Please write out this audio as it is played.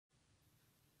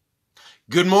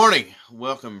Good morning.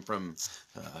 Welcome from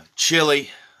chilly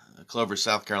Clover,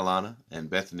 South Carolina, and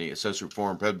Bethany Associate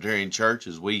Reformed Presbyterian Church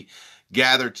as we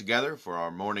gather together for our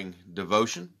morning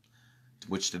devotion,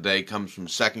 which today comes from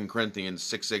 2 Corinthians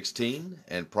 6:16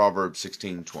 and Proverbs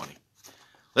 16:20.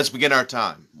 Let's begin our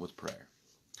time with prayer.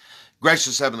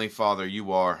 Gracious Heavenly Father,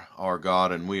 you are our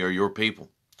God and we are your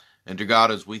people. And to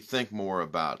God, as we think more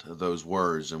about those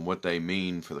words and what they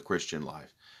mean for the Christian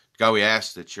life, God, we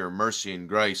ask that your mercy and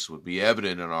grace would be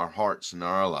evident in our hearts and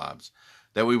our lives,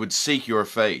 that we would seek your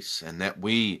face, and that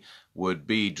we would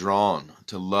be drawn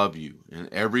to love you in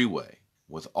every way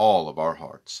with all of our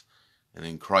hearts. And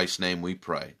in Christ's name we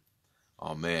pray.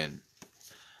 Amen.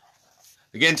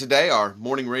 Again today, our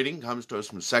morning reading comes to us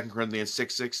from 2 Corinthians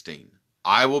 6:16.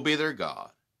 I will be their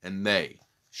God, and they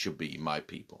shall be my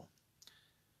people.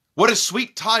 What a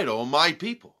sweet title, my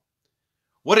people.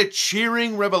 What a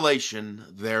cheering revelation,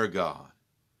 their God.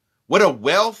 What a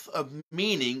wealth of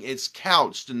meaning is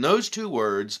couched in those two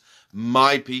words,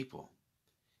 my people.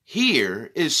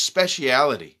 Here is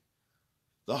speciality.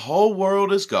 The whole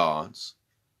world is God's.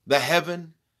 The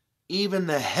heaven, even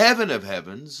the heaven of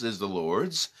heavens, is the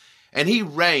Lord's, and he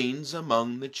reigns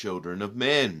among the children of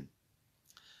men.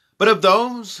 But of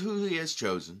those who he has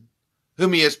chosen,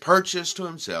 whom he has purchased to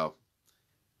himself,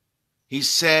 he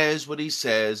says what he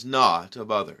says not of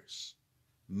others,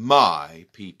 my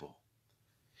people.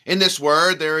 In this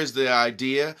word, there is the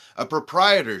idea of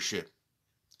proprietorship.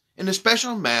 In a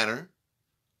special manner,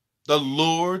 the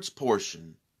Lord's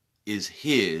portion is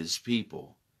his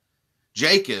people.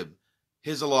 Jacob,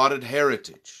 his allotted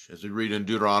heritage, as we read in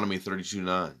Deuteronomy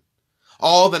 32:9.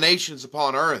 All the nations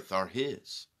upon earth are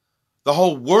his. The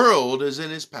whole world is in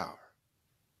his power.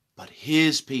 But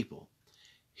his people,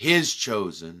 his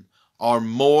chosen, are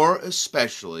more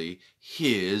especially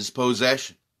his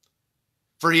possession.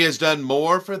 For he has done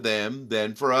more for them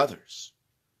than for others.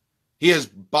 He has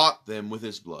bought them with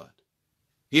his blood.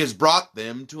 He has brought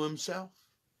them to himself.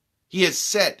 He has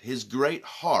set his great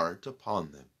heart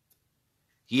upon them.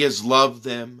 He has loved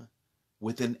them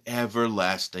with an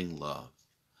everlasting love,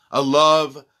 a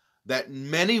love that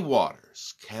many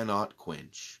waters cannot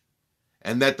quench,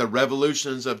 and that the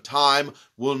revolutions of time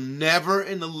will never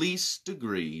in the least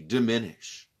degree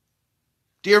diminish.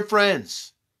 Dear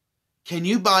friends, can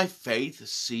you by faith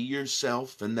see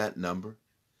yourself in that number?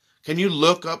 Can you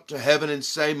look up to heaven and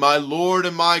say, my Lord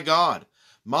and my God,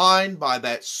 mine by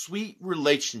that sweet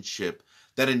relationship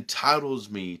that entitles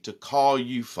me to call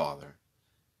you Father,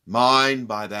 mine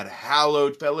by that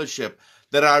hallowed fellowship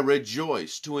that I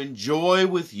rejoice to enjoy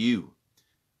with you,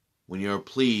 when you are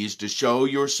pleased to show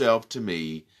yourself to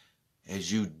me as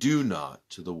you do not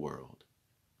to the world?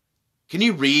 Can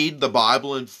you read the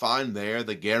Bible and find there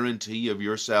the guarantee of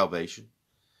your salvation?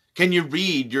 Can you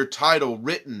read your title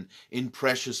written in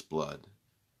precious blood?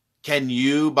 Can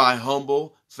you, by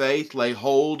humble faith, lay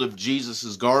hold of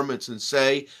Jesus' garments and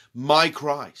say, my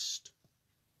Christ?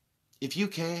 If you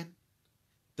can,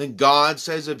 then God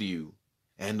says of you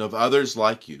and of others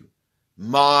like you,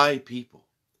 my people.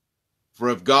 For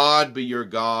if God be your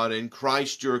God and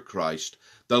Christ your Christ,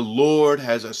 the Lord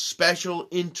has a special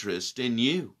interest in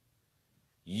you.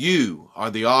 You are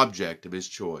the object of his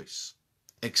choice,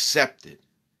 accepted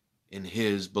in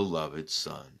his beloved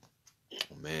Son.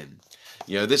 Amen.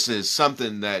 This is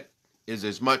something that is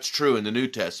as much true in the New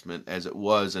Testament as it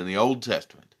was in the Old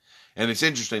Testament. And it's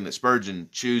interesting that Spurgeon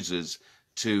chooses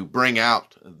to bring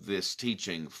out this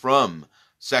teaching from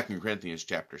 2 Corinthians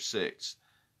chapter 6.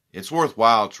 It's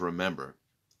worthwhile to remember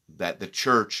that the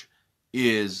church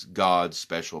is God's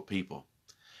special people.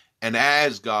 And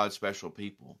as God's special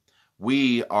people,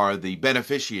 we are the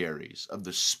beneficiaries of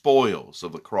the spoils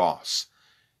of the cross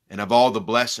and of all the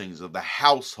blessings of the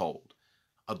household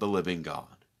of the living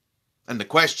God. And the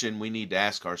question we need to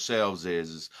ask ourselves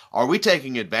is, are we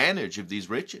taking advantage of these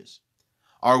riches?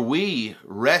 Are we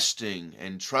resting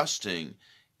and trusting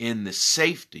in the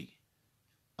safety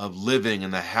of living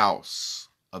in the house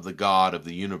of the God of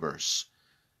the universe?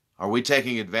 Are we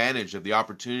taking advantage of the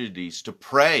opportunities to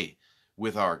pray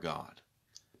with our God?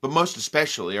 But most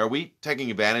especially, are we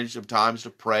taking advantage of times to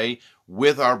pray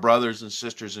with our brothers and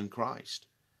sisters in Christ?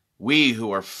 We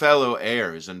who are fellow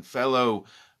heirs and fellow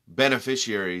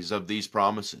beneficiaries of these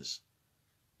promises.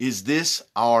 Is this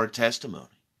our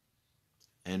testimony?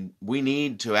 And we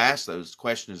need to ask those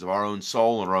questions of our own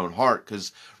soul and our own heart,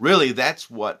 because really that's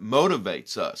what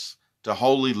motivates us to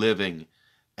holy living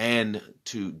and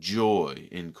to joy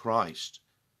in Christ.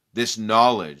 This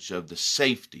knowledge of the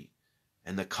safety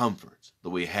and the comfort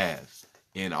that we have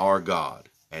in our God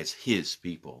as his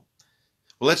people.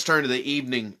 Well, let's turn to the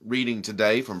evening reading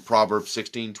today from Proverbs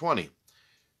 16:20.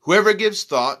 Whoever gives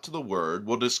thought to the word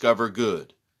will discover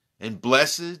good, and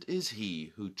blessed is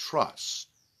he who trusts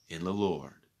in the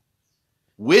Lord.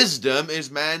 Wisdom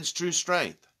is man's true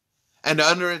strength, and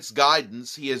under its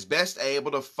guidance he is best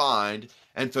able to find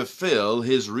and fulfill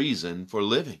his reason for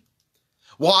living.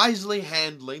 Wisely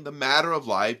handling the matter of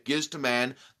life gives to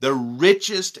man the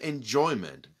richest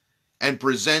enjoyment and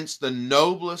presents the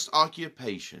noblest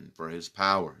occupation for his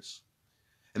powers.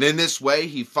 And in this way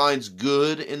he finds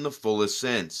good in the fullest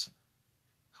sense.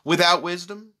 Without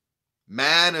wisdom,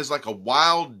 man is like a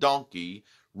wild donkey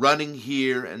running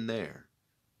here and there,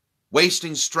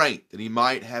 wasting strength that he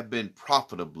might have been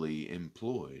profitably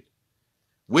employed.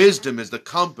 Wisdom is the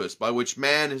compass by which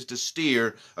man is to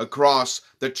steer across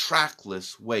the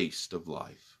trackless waste of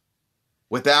life.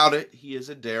 Without it, he is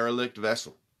a derelict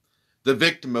vessel, the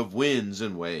victim of winds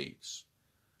and waves.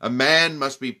 A man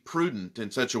must be prudent in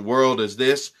such a world as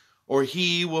this, or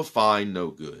he will find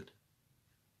no good,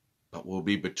 but will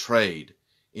be betrayed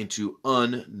into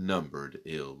unnumbered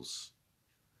ills.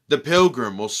 The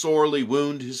pilgrim will sorely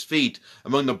wound his feet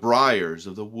among the briars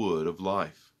of the wood of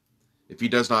life, if he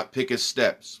does not pick his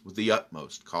steps with the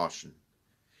utmost caution.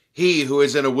 He who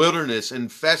is in a wilderness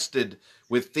infested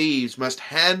with thieves must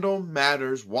handle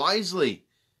matters wisely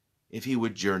if he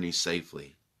would journey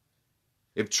safely.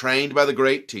 If trained by the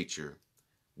great teacher,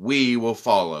 we will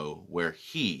follow where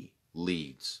he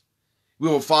leads. We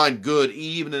will find good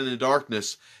even in the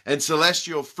darkness, and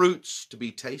celestial fruits to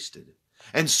be tasted,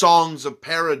 and songs of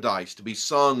paradise to be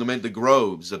sung amid the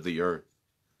groves of the earth.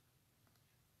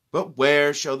 But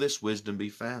where shall this wisdom be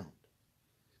found?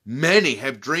 Many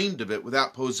have dreamed of it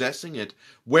without possessing it.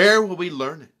 Where will we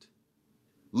learn it?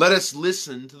 Let us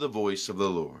listen to the voice of the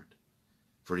Lord.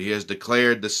 For he has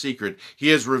declared the secret. He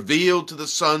has revealed to the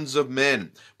sons of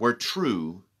men where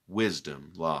true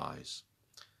wisdom lies.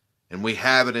 And we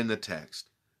have it in the text.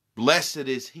 Blessed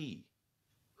is he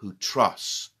who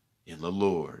trusts in the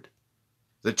Lord.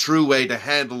 The true way to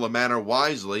handle a matter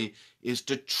wisely is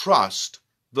to trust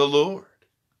the Lord.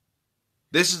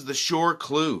 This is the sure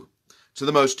clue to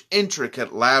the most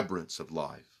intricate labyrinths of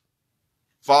life.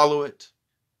 Follow it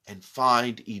and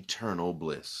find eternal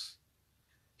bliss.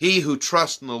 He who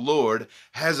trusts in the Lord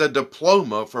has a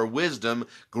diploma for wisdom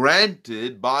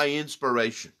granted by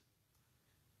inspiration.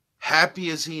 Happy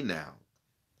is he now,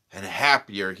 and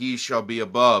happier he shall be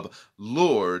above.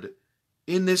 Lord,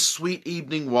 in this sweet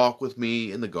evening walk with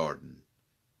me in the garden,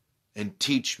 and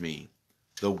teach me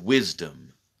the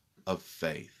wisdom of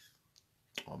faith.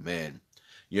 Amen.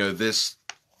 This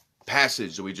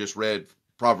passage that we just read,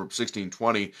 Proverbs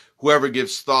 16:20, whoever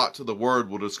gives thought to the word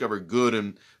will discover good,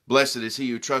 and blessed is he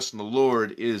who trusts in the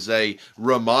Lord, is a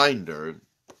reminder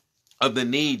of the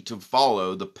need to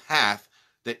follow the path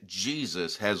that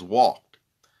Jesus has walked.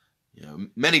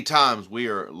 Many times we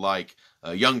are like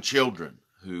young children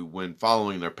who, when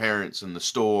following their parents in the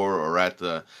store or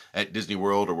at Disney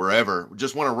World or wherever,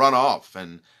 just want to run off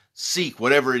and seek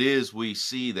whatever it is we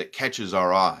see that catches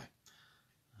our eye.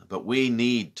 But we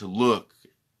need to look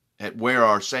at where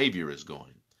our Savior is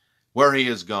going, where he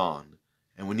has gone,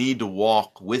 and we need to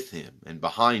walk with him and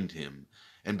behind him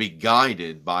and be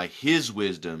guided by his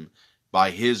wisdom,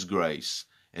 by his grace,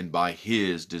 and by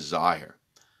his desire.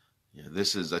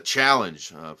 This is a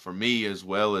challenge for me as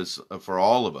well as for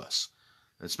all of us,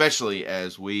 especially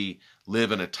as we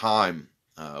live in a time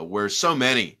where so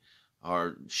many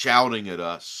are shouting at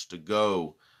us to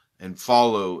go and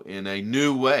follow in a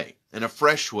new way, in a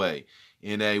fresh way,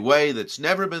 in a way that's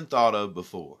never been thought of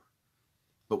before.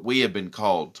 But we have been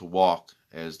called to walk,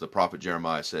 as the prophet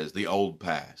Jeremiah says, the old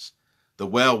paths, the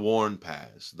well-worn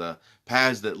paths, the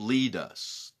paths that lead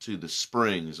us to the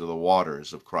springs of the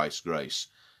waters of Christ's grace.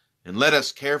 And let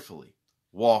us carefully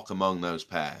walk among those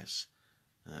paths,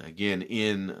 again,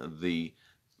 in the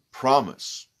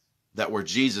promise that where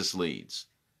Jesus leads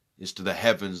is to the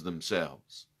heavens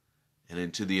themselves and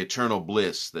into the eternal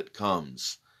bliss that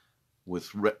comes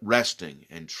with resting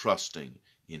and trusting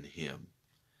in him.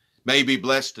 May you be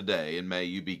blessed today, and may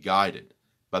you be guided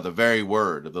by the very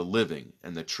word of the living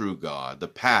and the true God, the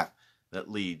path that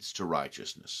leads to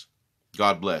righteousness.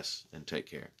 God bless and take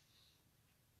care.